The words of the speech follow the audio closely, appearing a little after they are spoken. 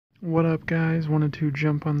What up, guys? Wanted to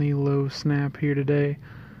jump on the low snap here today,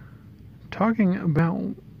 talking about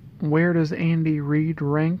where does Andy Reid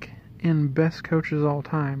rank in best coaches all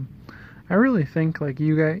time. I really think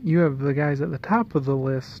you have the guys at the top of the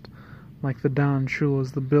list, like the Don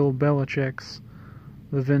Shulas, the Bill Belichicks,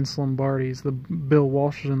 the Vince Lombardis, the Bill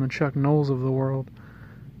Walshes, and the Chuck Knowles of the world,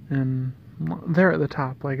 and they're at the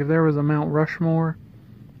top. Like, if there was a Mount Rushmore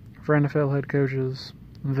for NFL head coaches,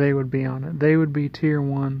 they would be on it. They would be tier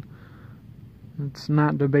 1. It's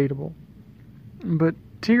not debatable. But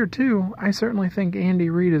tier 2, I certainly think Andy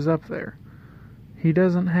Reid is up there. He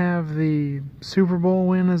doesn't have the Super Bowl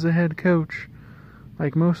win as a head coach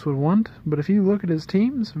like most would want, but if you look at his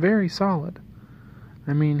teams, very solid.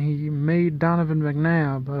 I mean, he made Donovan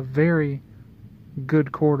McNabb a very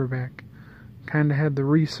good quarterback. Kind of had the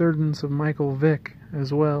resurgence of Michael Vick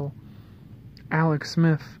as well. Alex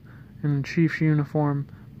Smith in the Chiefs uniform,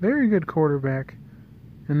 very good quarterback.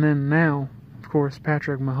 And then now, of course,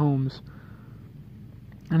 Patrick Mahomes.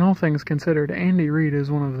 And all things considered, Andy Reid is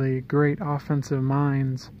one of the great offensive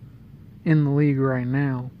minds in the league right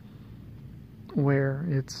now, where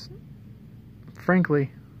it's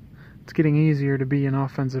getting easier to be an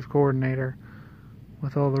offensive coordinator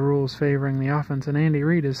with all the rules favoring the offense, and Andy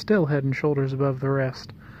Reid is still head and shoulders above the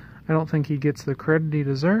rest. I don't think he gets the credit he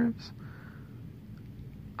deserves.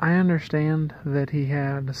 I understand that he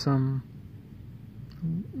had some,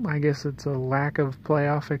 I guess it's a lack of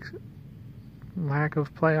playoff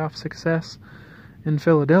success in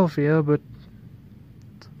Philadelphia, but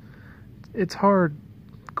it's hard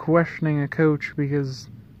questioning a coach because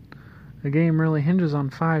a game really hinges on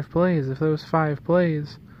 5 plays. If those 5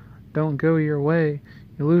 plays don't go your way,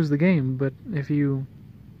 you lose the game. But if you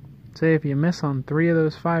miss on 3 of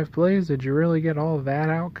those 5 plays, did you really get all of that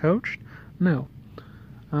out coached? No.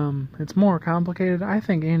 It's more complicated. I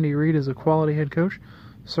think Andy Reid is a quality head coach,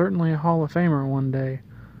 certainly a Hall of Famer one day.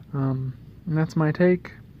 And that's my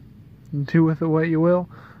take. Do with it what you will.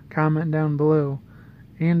 Comment down below.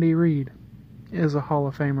 Andy Reid is a Hall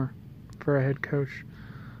of Famer for a head coach.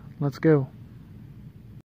 Let's go.